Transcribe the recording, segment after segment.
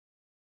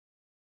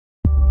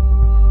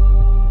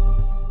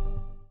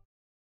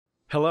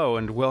Hello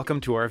and welcome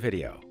to our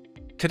video.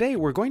 Today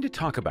we're going to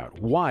talk about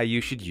why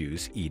you should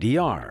use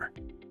EDR.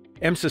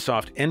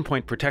 Emsisoft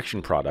endpoint protection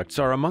products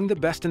are among the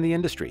best in the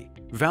industry,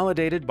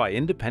 validated by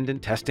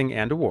independent testing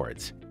and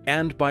awards,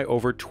 and by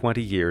over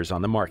 20 years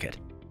on the market.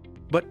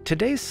 But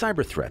today's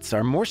cyber threats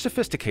are more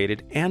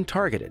sophisticated and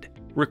targeted,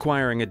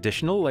 requiring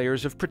additional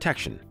layers of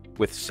protection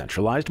with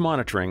centralized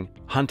monitoring,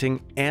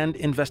 hunting, and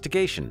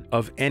investigation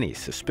of any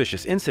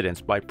suspicious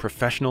incidents by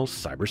professional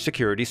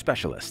cybersecurity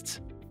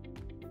specialists.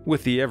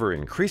 With the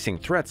ever-increasing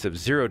threats of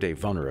zero-day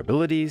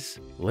vulnerabilities,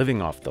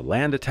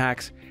 living-off-the-land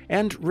attacks,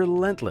 and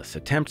relentless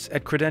attempts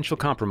at credential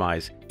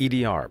compromise,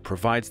 EDR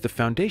provides the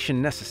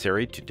foundation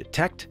necessary to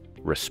detect,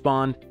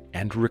 respond,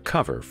 and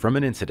recover from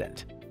an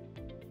incident.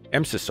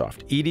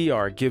 Emsisoft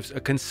EDR gives a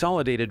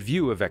consolidated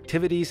view of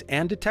activities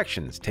and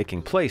detections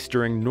taking place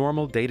during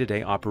normal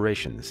day-to-day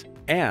operations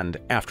and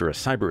after a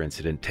cyber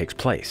incident takes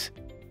place.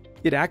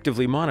 It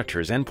actively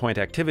monitors endpoint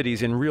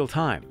activities in real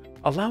time,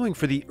 allowing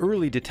for the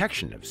early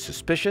detection of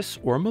suspicious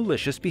or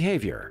malicious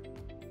behavior.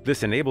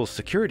 This enables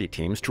security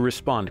teams to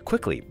respond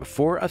quickly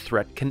before a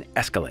threat can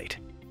escalate.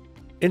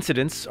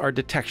 Incidents are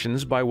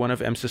detections by one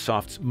of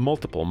Emsisoft's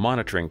multiple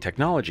monitoring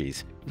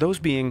technologies, those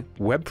being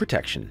web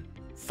protection,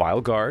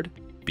 file guard,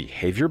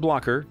 behavior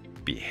blocker,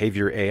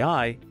 behavior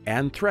AI,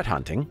 and threat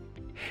hunting,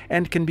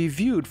 and can be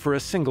viewed for a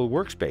single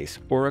workspace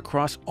or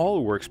across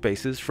all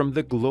workspaces from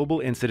the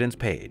Global Incidents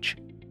page.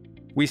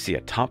 We see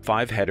a top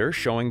 5 header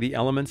showing the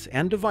elements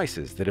and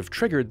devices that have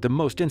triggered the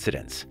most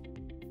incidents.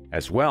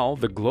 As well,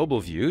 the global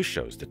view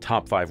shows the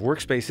top 5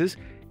 workspaces,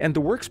 and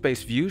the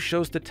workspace view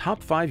shows the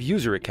top 5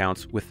 user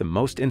accounts with the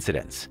most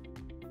incidents.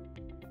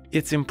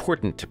 It's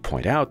important to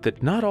point out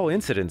that not all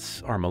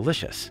incidents are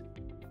malicious.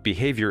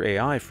 Behavior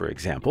AI, for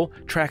example,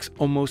 tracks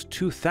almost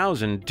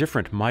 2,000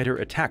 different MITRE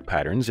attack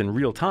patterns in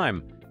real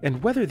time,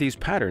 and whether these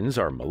patterns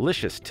are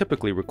malicious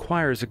typically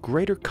requires a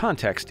greater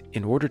context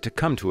in order to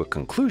come to a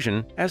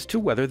conclusion as to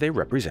whether they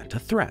represent a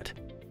threat.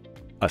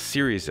 A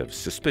series of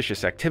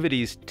suspicious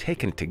activities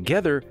taken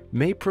together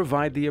may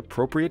provide the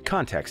appropriate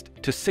context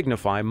to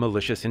signify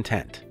malicious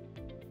intent.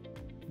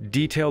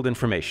 Detailed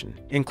information,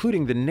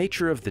 including the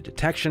nature of the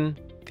detection,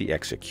 the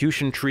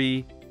execution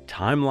tree,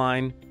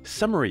 timeline,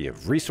 summary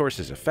of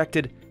resources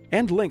affected,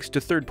 and links to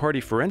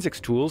third-party forensics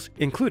tools,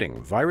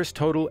 including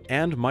VirusTotal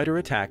and MITRE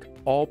ATT&CK,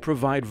 all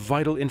provide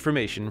vital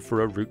information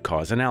for a root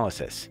cause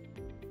analysis.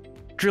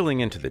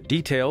 Drilling into the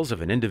details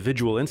of an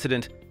individual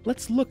incident,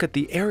 let's look at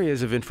the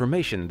areas of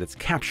information that's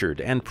captured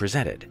and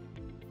presented.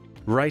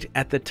 Right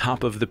at the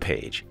top of the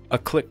page, a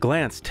quick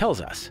glance tells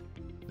us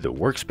the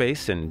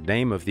workspace and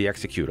name of the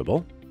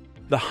executable,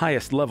 the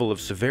highest level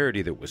of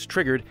severity that was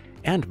triggered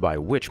and by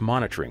which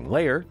monitoring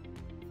layer,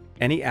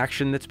 any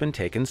action that's been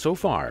taken so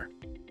far,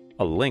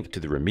 a link to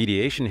the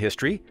remediation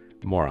history,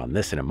 more on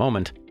this in a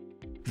moment,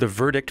 the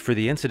verdict for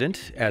the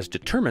incident as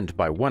determined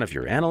by one of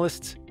your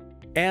analysts,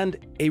 and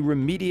a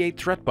remediate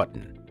threat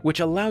button, which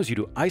allows you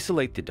to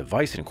isolate the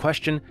device in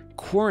question,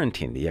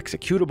 quarantine the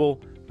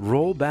executable,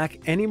 roll back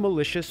any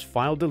malicious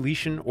file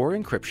deletion or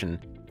encryption,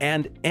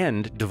 and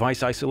end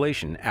device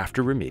isolation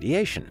after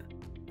remediation.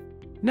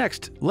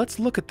 Next, let's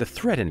look at the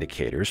threat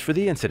indicators for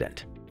the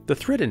incident. The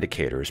threat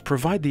indicators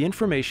provide the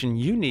information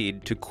you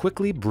need to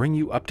quickly bring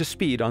you up to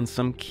speed on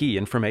some key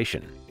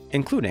information,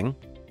 including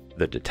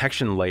the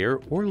detection layer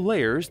or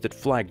layers that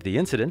flagged the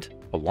incident,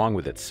 along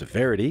with its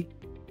severity,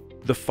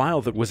 the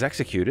file that was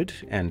executed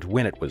and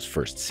when it was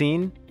first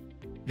seen,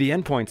 the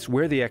endpoints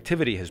where the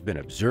activity has been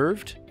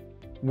observed,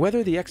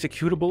 whether the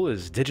executable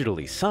is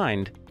digitally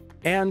signed,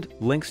 and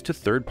links to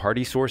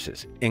third-party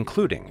sources,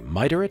 including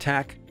MITRE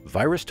ATT&CK,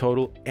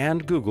 VirusTotal,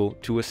 and Google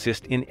to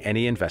assist in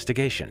any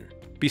investigation.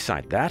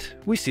 Beside that,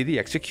 we see the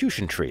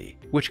execution tree,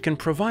 which can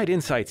provide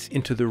insights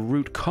into the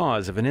root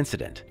cause of an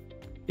incident.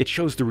 It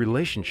shows the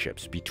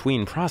relationships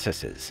between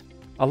processes,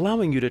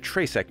 allowing you to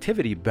trace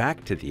activity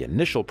back to the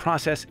initial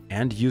process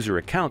and user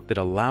account that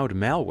allowed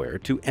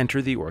malware to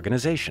enter the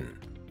organization.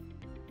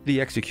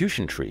 The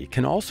execution tree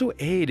can also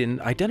aid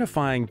in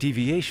identifying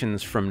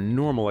deviations from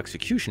normal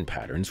execution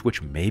patterns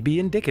which may be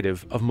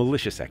indicative of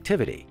malicious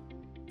activity.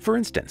 For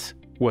instance,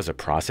 was a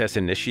process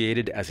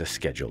initiated as a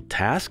scheduled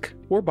task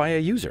or by a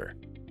user?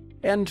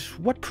 And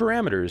what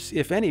parameters,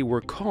 if any,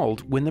 were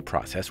called when the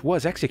process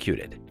was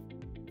executed?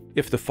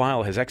 If the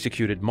file has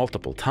executed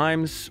multiple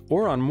times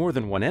or on more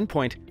than one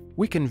endpoint,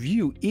 we can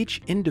view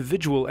each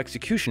individual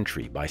execution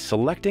tree by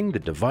selecting the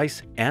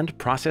device and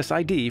process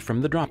ID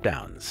from the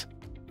dropdowns.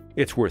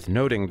 It's worth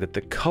noting that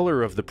the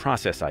color of the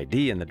process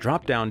ID in the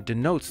dropdown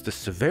denotes the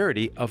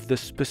severity of the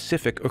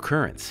specific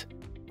occurrence.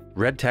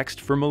 Red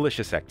text for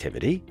malicious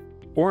activity,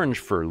 orange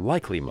for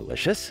likely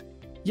malicious,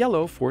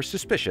 yellow for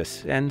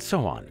suspicious, and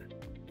so on.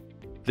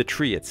 The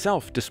tree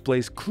itself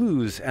displays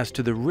clues as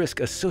to the risk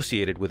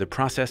associated with a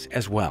process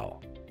as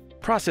well.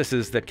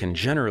 Processes that can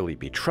generally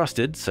be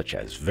trusted, such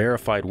as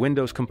verified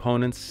Windows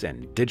components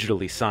and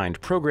digitally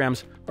signed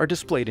programs, are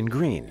displayed in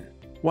green,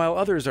 while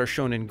others are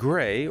shown in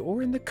gray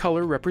or in the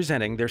color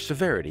representing their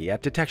severity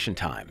at detection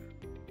time.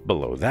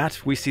 Below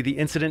that, we see the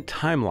incident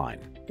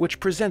timeline, which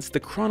presents the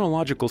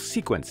chronological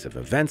sequence of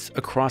events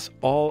across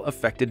all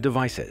affected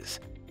devices.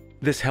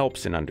 This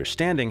helps in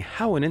understanding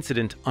how an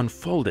incident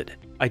unfolded,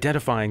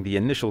 identifying the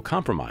initial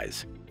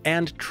compromise,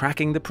 and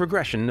tracking the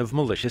progression of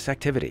malicious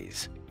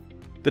activities.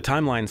 The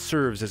timeline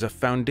serves as a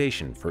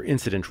foundation for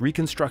incident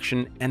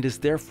reconstruction and is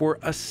therefore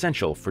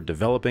essential for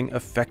developing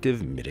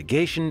effective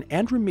mitigation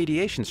and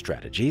remediation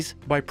strategies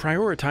by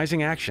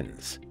prioritizing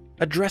actions,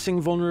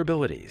 addressing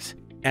vulnerabilities,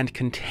 and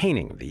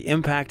containing the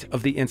impact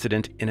of the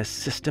incident in a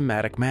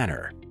systematic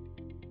manner.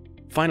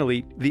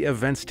 Finally, the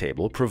Events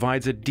table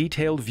provides a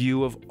detailed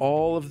view of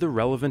all of the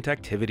relevant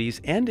activities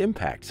and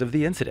impacts of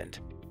the incident.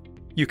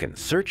 You can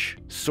search,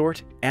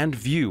 sort, and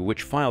view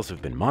which files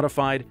have been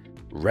modified,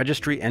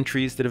 registry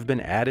entries that have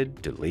been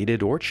added,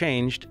 deleted, or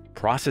changed,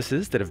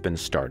 processes that have been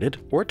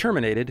started or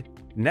terminated,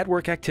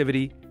 network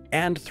activity,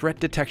 and threat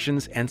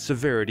detections and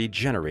severity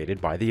generated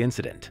by the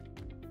incident.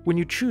 When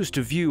you choose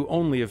to view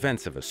only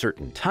events of a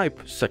certain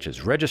type, such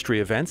as registry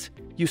events,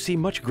 you see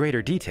much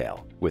greater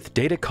detail, with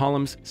data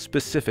columns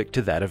specific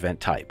to that event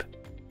type.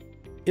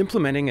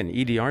 Implementing an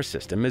EDR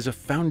system is a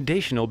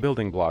foundational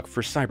building block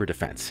for cyber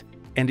defense,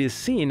 and is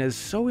seen as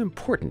so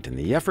important in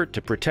the effort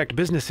to protect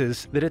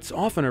businesses that it's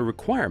often a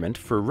requirement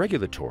for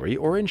regulatory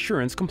or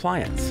insurance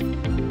compliance.